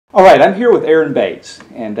All right, I'm here with Erin Bates,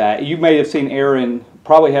 and you may have seen Erin,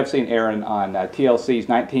 probably have seen Erin on TLC's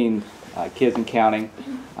 19 Kids and Counting,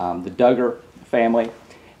 the Duggar family,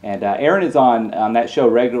 and Erin is on that show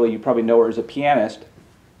regularly. You probably know her as a pianist,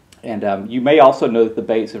 and you may also know that the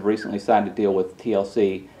Bates have recently signed a deal with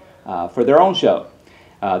TLC for their own show.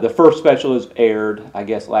 The first special is aired, I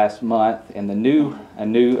guess, last month, and a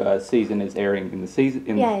new season is airing in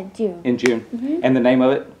June. In June, Mm-hmm. And the name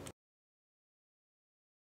of it?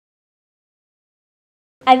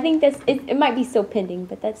 I think it might be still pending,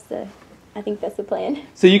 but I think that's the plan.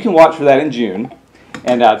 So you can watch for that in June.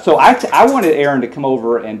 And so I wanted Erin to come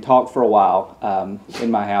over and talk for a while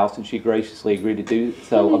in my house, and she graciously agreed to do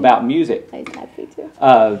so about music. I was happy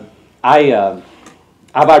to.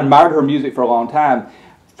 I've admired her music for a long time.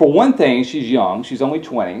 For one thing, she's young. She's only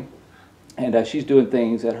 20, and she's doing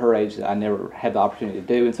things at her age that I never had the opportunity to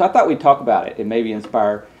do. And so I thought we'd talk about it and maybe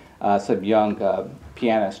inspire some young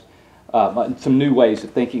pianists, some new ways of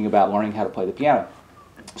thinking about learning how to play the piano.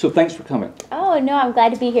 So thanks for coming. Oh, no, I'm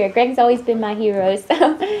glad to be here. Greg's always been my hero,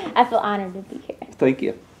 so I feel honored to be here. Thank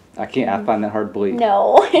you. I find that hard to believe.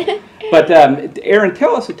 No. But Erin,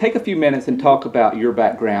 take a few minutes and talk about your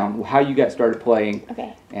background, how you got started playing,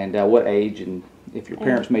 Okay. And what age, and if your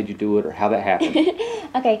parents made you do it, or how that happened.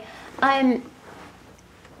 Okay.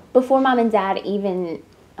 Before Mom and Dad even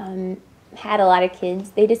had a lot of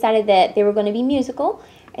kids, they decided that they were going to be musical,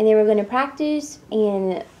 and they were going to practice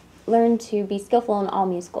and learn to be skillful in all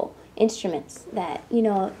musical instruments that,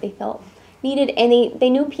 they felt needed. And they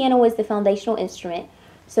knew piano was the foundational instrument.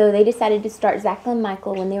 So they decided to start Zach and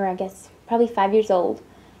Michael when they were, I guess, probably 5 years old.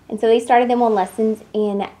 And so they started them on lessons.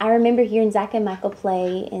 And I remember hearing Zach and Michael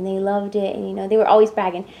play, and they loved it. And, they were always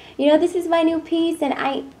bragging, this is my new piece. And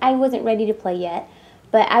I wasn't ready to play yet.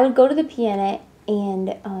 But I would go to the piano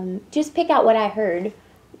and just pick out what I heard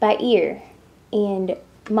by ear. And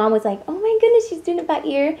Mom was like, oh my goodness, she's doing it by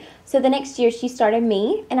ear. So the next year she started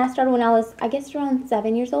me, and I started when I was, I guess, around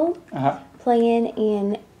 7 years old, playing.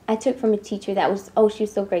 And I took from a teacher that was, she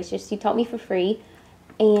was so gracious. She taught me for free,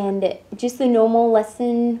 and just the normal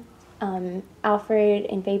lesson, Alfred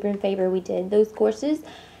and Faber, we did those courses.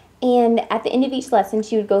 And at the end of each lesson,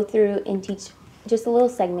 she would go through and teach just a little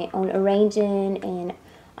segment on arranging and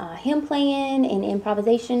hymn playing and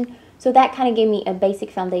improvisation. So that kind of gave me a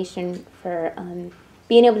basic foundation for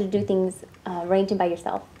being able to do things arranging by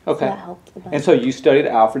yourself. Okay. So that helped a bunch. And so you studied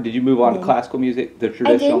Alfred. Did you move on to classical music, the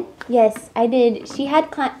traditional? I did. Yes, I did. She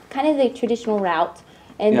had kind of the traditional route.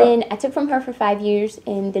 And then I took from her for 5 years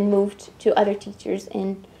and then moved to other teachers.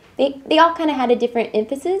 And they all kind of had a different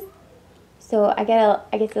emphasis. So I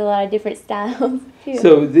guess a lot of different styles too.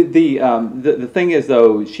 So the thing is,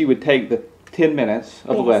 though, she would take the 10 minutes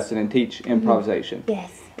of a lesson and teach improvisation.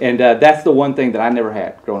 Yes. And that's the one thing that I never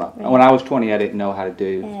had growing up. Right. When I was 20, I didn't know how to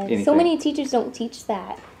do anything. So many teachers don't teach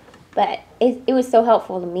that. But it was so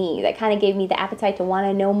helpful to me. That kind of gave me the appetite to want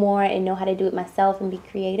to know more and know how to do it myself and be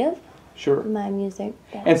creative. Sure. With my music.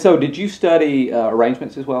 Yeah. And so did you study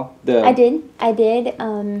arrangements as well? I did.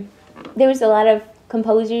 There was a lot of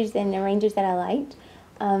composers and arrangers that I liked.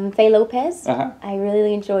 Faye Lopez. I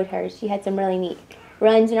really enjoyed her. She had some really neat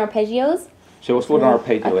runs and arpeggios. Show us what an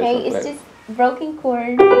arpeggio is. Okay, it's just broken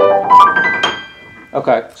chord.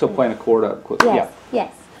 Okay, so playing a chord up quickly. Yes,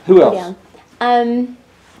 yes. Who else?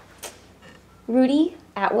 Rudy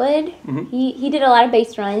Atwood. He did a lot of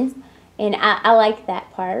bass runs, and I liked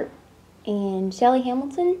that part. And Shelley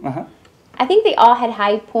Hamilton. I think they all had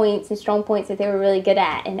high points and strong points that they were really good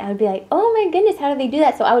at, and I would be like, oh my goodness, how do they do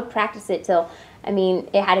that? So I would practice it till,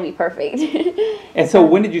 it had to be perfect. And so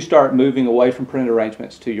when did you start moving away from printed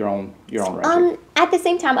arrangements to your own arrangement? At the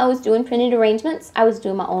same time I was doing printed arrangements, I was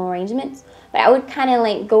doing my own arrangements, but I would kind of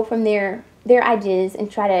like go from their ideas and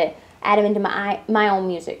try to add them into my own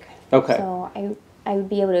music. Okay. So I would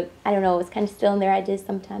be able to, I don't know, it was kind of still in their ideas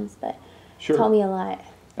sometimes, but it taught me a lot.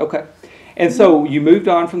 Okay. And so you moved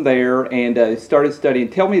on from there and started studying.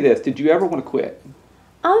 Tell me this, did you ever want to quit?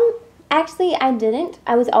 Actually, I didn't.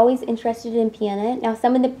 I was always interested in piano. Now,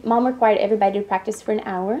 Mom required everybody to practice for an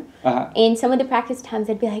hour. And some of the practice times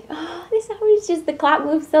I'd be like, oh, this hour is just, the clock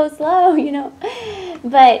moves so slow,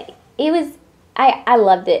 But it was, I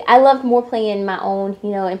loved it. I loved more playing my own,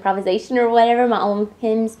 improvisation or whatever, my own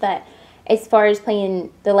hymns. But as far as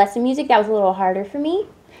playing the lesson music, that was a little harder for me.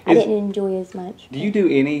 I didn't enjoy as much. Do you do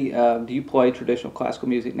you play traditional classical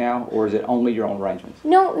music now, or is it only your own arrangements?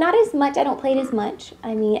 No, not as much. I don't play it as much.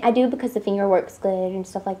 I do because the finger work's good and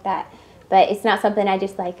stuff like that. But it's not something I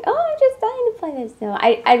just like, I'm just dying to play this. No,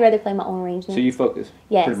 I'd rather play my own arrangements. So you focus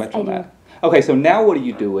pretty much on that. Okay, so now what are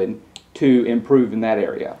you doing to improve in that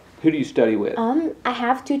area? Who do you study with? I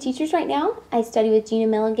have 2 teachers right now. I study with Gina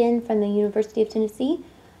Milligan from the University of Tennessee,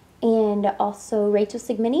 and also Rachel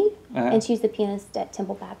Sigmini, and she's the pianist at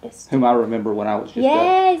Temple Baptist. Whom I remember when I was just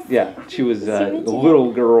Yes. yeah, she was a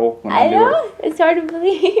little girl when I knew know. her. It's hard to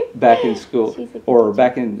believe. Back in school or teacher.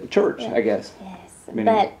 back in church, I guess. Yes. Many.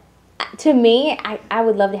 But to me, I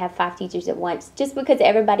would love to have 5 teachers at once, just because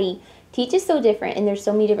everybody teaches so different, and there's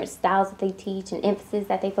so many different styles that they teach and emphasis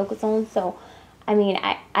that they focus on. So, I mean,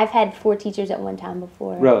 I've had 4 teachers at one time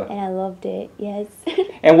before. Really? And I loved it. Yes.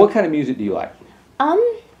 And what kind of music do you like?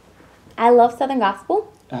 I love Southern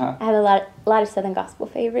gospel. Uh-huh. I have a lot of Southern gospel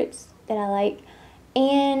favorites that I like,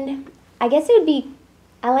 and I guess it would be,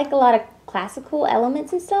 I like a lot of classical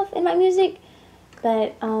elements and stuff in my music,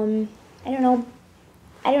 but I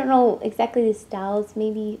don't know exactly the styles.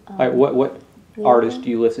 Maybe Like what artists do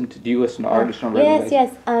you listen to? Do you listen to artists on a regular basis?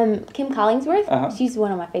 Yes. Kim Collingsworth. She's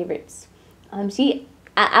one of my favorites.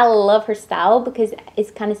 I love her style because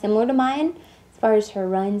it's kind of similar to mine as far as her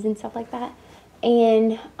runs and stuff like that.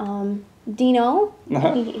 And Dino,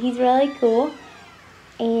 he's really cool.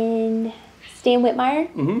 And Stan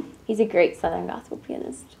Whitmire, he's a great Southern gospel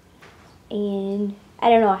pianist. And I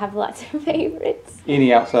don't know, I have lots of favorites.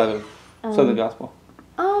 Any outside of Southern gospel?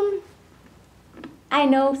 I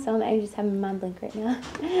know some. I just have my mind blank right now.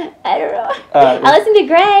 I don't know. I listen to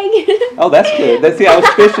Greg. Oh, that's good. I was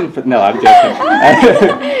fishing for. No, I'm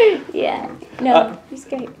joking. Yeah. No, he's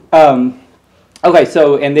great. Okay,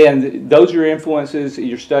 so and then those are your influences.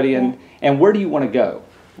 You're studying, and where do you want to go?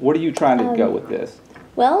 What are you trying to go with this?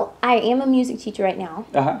 Well, I am a music teacher right now,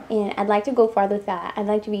 Uh-huh. and I'd like to go farther with that. I'd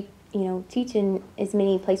like to be, teaching as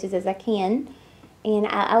many places as I can, and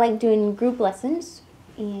I like doing group lessons.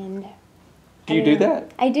 And do you do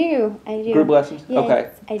that? I do. Group lessons? Yes, okay.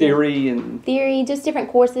 I do. Theory, just different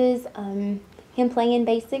courses. Him playing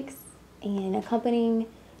basics and accompanying,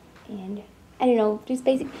 and I don't know, just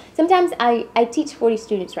basic. Sometimes I teach 40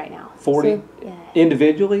 students right now. 40? So, yeah.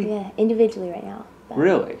 Individually? Yeah, individually right now. But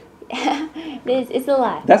Really? it is. It's a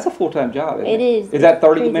lot. That's a full-time job, isn't it? It is. Is that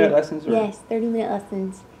 30-minute lessons? Or? Yes, 30-minute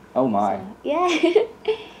lessons. Oh, my. So, yeah.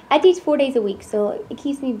 I teach 4 days a week, so it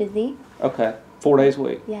keeps me busy. Okay. 4 days a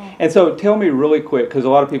week. Yeah. And so tell me really quick, because a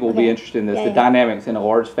lot of people will be interested in this, the dynamics in a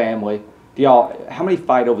large family. How many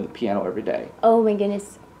fight over the piano every day? Oh, my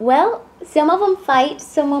goodness. Well, some of them fight.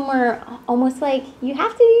 Some of them are almost like, you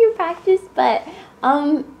have to do your practice. But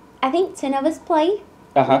I think 10 of us play,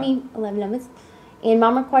 maybe 11 of us. And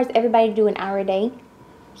Mom requires everybody to do an hour a day.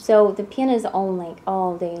 So the piano is on like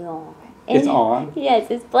all day long. And it's on?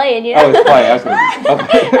 Yes, it's playing. Oh, it's playing.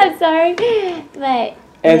 Okay. I'm sorry. But...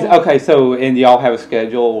 Okay, so and y'all have a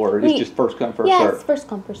schedule, or it's just first come first serve? Yeah, it's first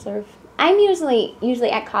come first serve. I'm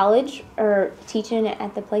usually at college or teaching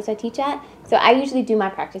at the place I teach at, so I usually do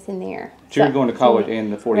my practice in there. So you're going to college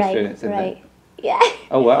and the 40 students in there? Yeah.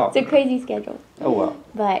 Oh wow. It's a crazy schedule. Oh wow.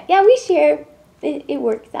 But yeah, we share. It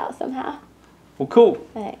works out somehow. Well, cool.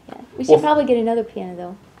 But yeah, we should probably get another piano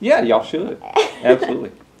though. Yeah, y'all should.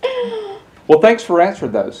 Absolutely. Well, thanks for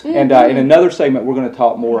answering those. And in another segment, we're going to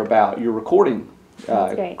talk more about your recording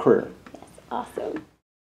career. Yes, awesome.